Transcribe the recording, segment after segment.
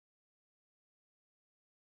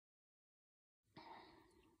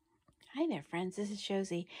Hi there, friends. This is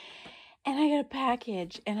Josie. And I got a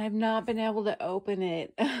package, and I've not been able to open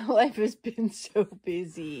it. Life has been so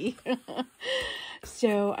busy.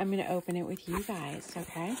 So I'm going to open it with you guys,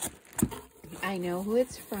 okay? I know who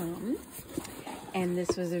it's from. And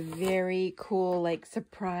this was a very cool, like,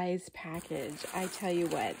 surprise package. I tell you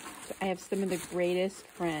what, I have some of the greatest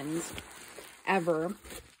friends ever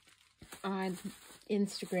on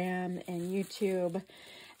Instagram and YouTube.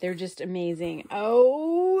 They're just amazing.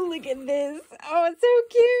 Oh, look at this. Oh, it's so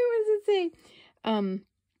cute. What does it say?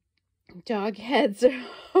 Dog heads are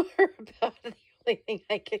about the only thing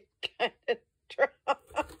I can kind of draw.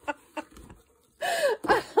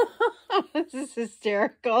 This is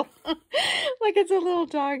hysterical. Like it's a little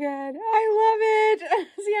dog head. I love it.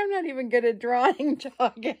 See, I'm not even good at drawing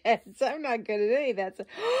dog heads. I'm not good at any of that.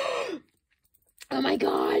 Oh my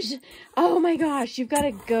gosh. Oh my gosh. You've got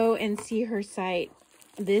to go and see her site.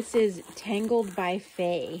 This is Tangled by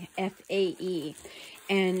Fae, F-A-E.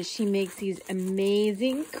 And she makes these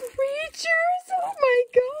amazing creatures. Oh my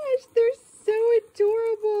gosh. They're so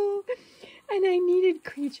adorable. And I needed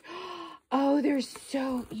creatures. Oh, they're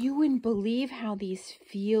so, you wouldn't believe how these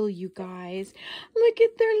feel, you guys. Look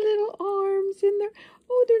at their little arms and their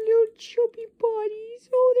little chubby bodies.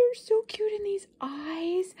 Oh, they're so cute in these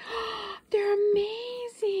eyes. They're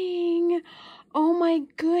amazing. Oh my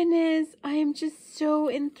goodness. I am just so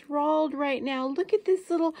enthralled right now. Look at this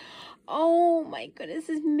little, oh my goodness,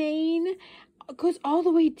 his mane goes all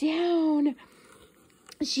the way down.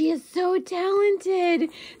 She is so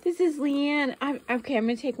talented. This is Leighanne. Okay, I'm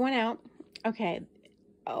going to take one out. Okay.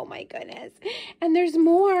 Oh my goodness. And there's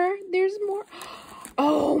more. There's more.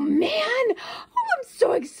 Oh man. Oh, I'm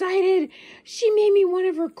so excited. She made me one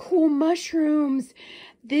of her cool mushrooms.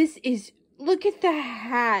 This is, look at the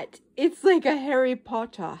hat. It's like a Harry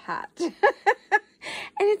Potter hat. And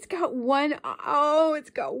it's got one, oh, it's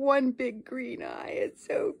got one big green eye. It's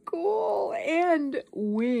so cool. And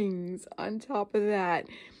wings on top of that.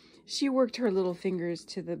 She worked her little fingers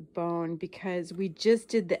to the bone because we just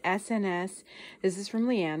did the SNS. This is from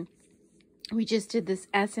Leighanne. We just did this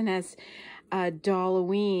SNS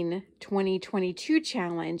Dolloween 2022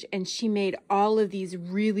 challenge, and she made all of these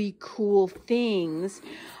really cool things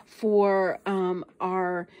for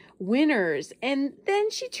our winners. And then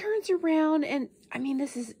she turns around and, I mean,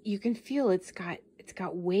 this is, you can feel it's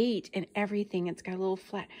got weight and everything. It's got a little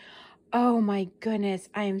flat. Oh my goodness.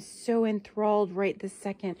 I am so enthralled right this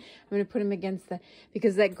second. I'm going to put him against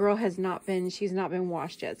because that girl she's not been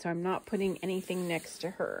washed yet. So I'm not putting anything next to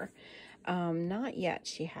her. Not yet.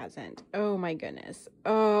 She hasn't. Oh my goodness.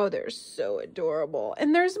 Oh, they're so adorable.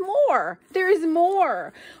 And there's more. There's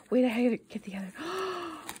more. Wait, I gotta get the other.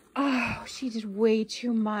 Oh, she did way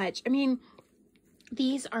too much. I mean,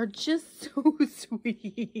 these are just so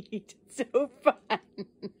sweet. So fun.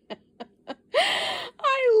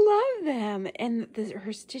 I love them. And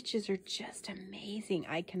her stitches are just amazing.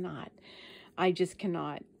 I just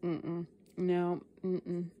cannot. No,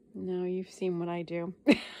 no, you've seen what I do.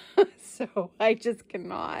 So I just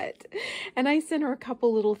cannot. And I sent her a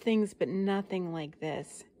couple little things, but nothing like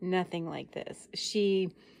this. Nothing like this.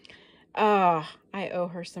 I owe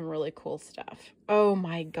her some really cool stuff. Oh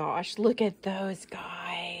my gosh. Look at those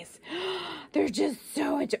guys. They're just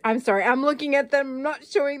so, I'm sorry. I'm looking at them. I'm not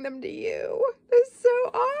showing them to you. They're so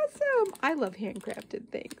awesome. I love handcrafted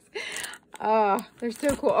things. They're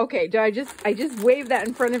so cool. Okay. I just waved that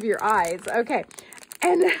in front of your eyes. Okay.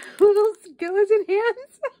 And little skeleton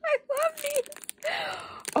hands. I love these.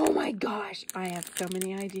 Oh my gosh. I have so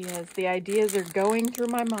many ideas. The ideas are going through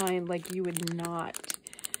my mind like you would not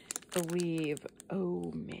believe.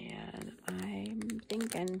 Oh man, I'm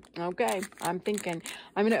thinking. Okay, I'm thinking.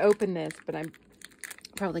 I'm going to open this, but I'm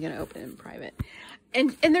probably going to open it in private.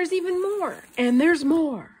 And there's even more. And there's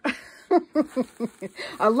more.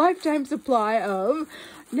 A lifetime supply of,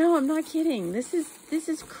 no, I'm not kidding. This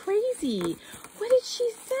is crazy. What did she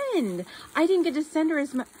send? I didn't get to send her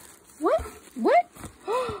as much. What? What?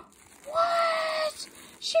 What?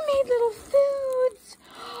 She made little foods.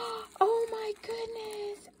 Oh my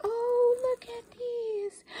goodness. Oh, look at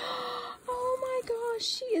these. Oh my gosh.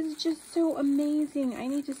 She is just so amazing. I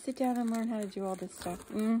need to sit down and learn how to do all this stuff.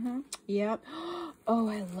 Yep. Oh,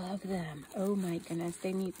 I love them. Oh my goodness.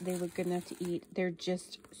 They look good enough to eat. They're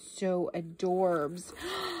just so adorbs.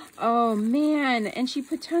 Oh man. And she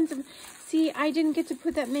put tons of, see, I didn't get to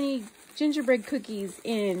put that many gingerbread cookies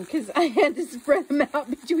in because I had to spread them out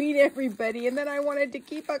between everybody, and then I wanted to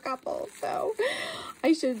keep a couple, so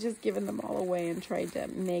I should have just given them all away and tried to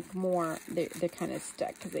make more. They're kind of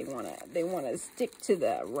stuck because they wanna stick to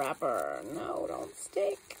the wrapper. No, don't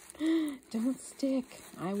stick. Don't stick.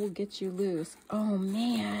 I will get you loose. Oh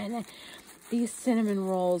man, these cinnamon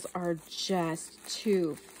rolls are just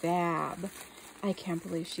too fab. I can't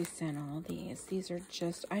believe she sent all these. These are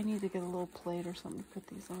just, I need to get a little plate or something to put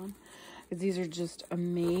these on. These are just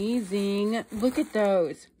amazing. Look at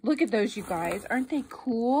those. Look at those, you guys. Aren't they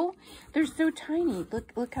cool? They're so tiny.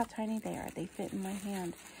 Look how tiny they are. They fit in my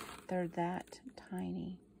hand. They're that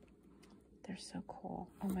tiny. They're so cool.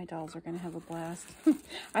 Oh, my dolls are going to have a blast.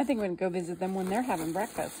 I think I'm going to go visit them when they're having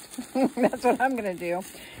breakfast. That's what I'm going to do.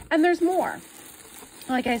 And there's more.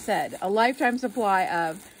 Like I said, a lifetime supply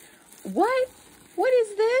of... What? What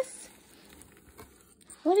is this?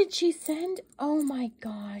 What did she send? Oh my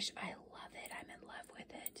gosh, I love it. I'm in love with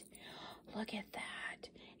it. Look at that.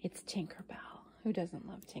 It's Tinkerbell. Who doesn't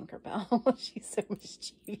love Tinkerbell? She's so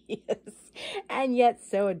mischievous and yet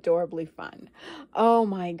so adorably fun. Oh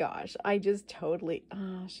my gosh. I just totally,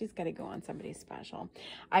 she's got to go on somebody special.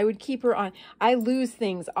 I would keep her on. I lose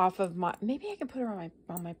things off of my, maybe I can put her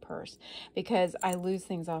on my purse because I lose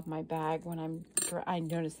things off my bag when I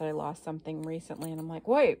noticed that I lost something recently and I'm like,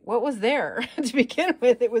 wait, what was there to begin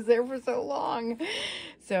with? It was there for so long.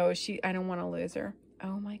 So I don't want to lose her.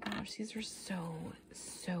 Oh my gosh. These are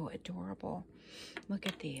so adorable. Look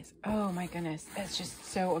at these. Oh my goodness. It's just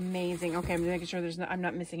so amazing. Okay, I'm making sure I'm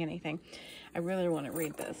not missing anything. I really want to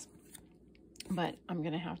read this, but I'm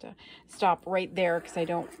going to have to stop right there because I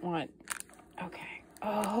don't want, okay.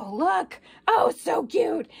 Oh, look. Oh, so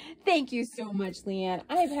cute. Thank you so much, Leighanne.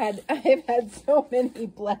 I've had so many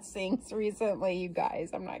blessings recently, you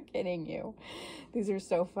guys. I'm not kidding you. These are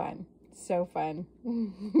so fun. So fun.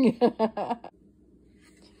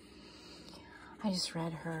 I just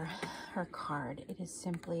read her card. It is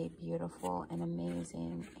simply beautiful and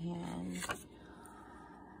amazing, and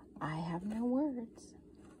I have no words.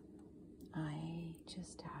 I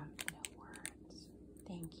just have no words.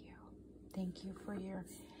 Thank you. Thank you for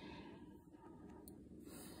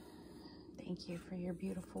your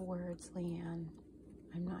beautiful words, Leighanne.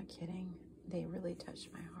 I'm not kidding. They really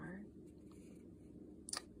touched my heart.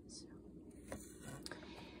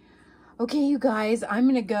 Okay, you guys, I'm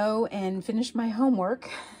going to go and finish my homework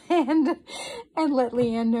and let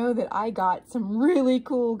Leighanne know that I got some really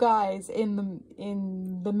cool guys in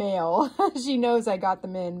the mail. She knows I got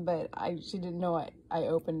them in, but she didn't know I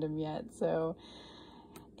opened them yet. So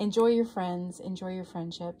enjoy your friends, enjoy your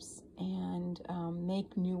friendships, and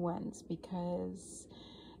make new ones because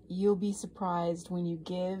you'll be surprised when you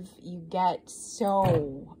give, you get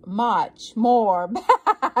so much more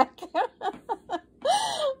back.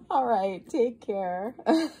 All right, take care.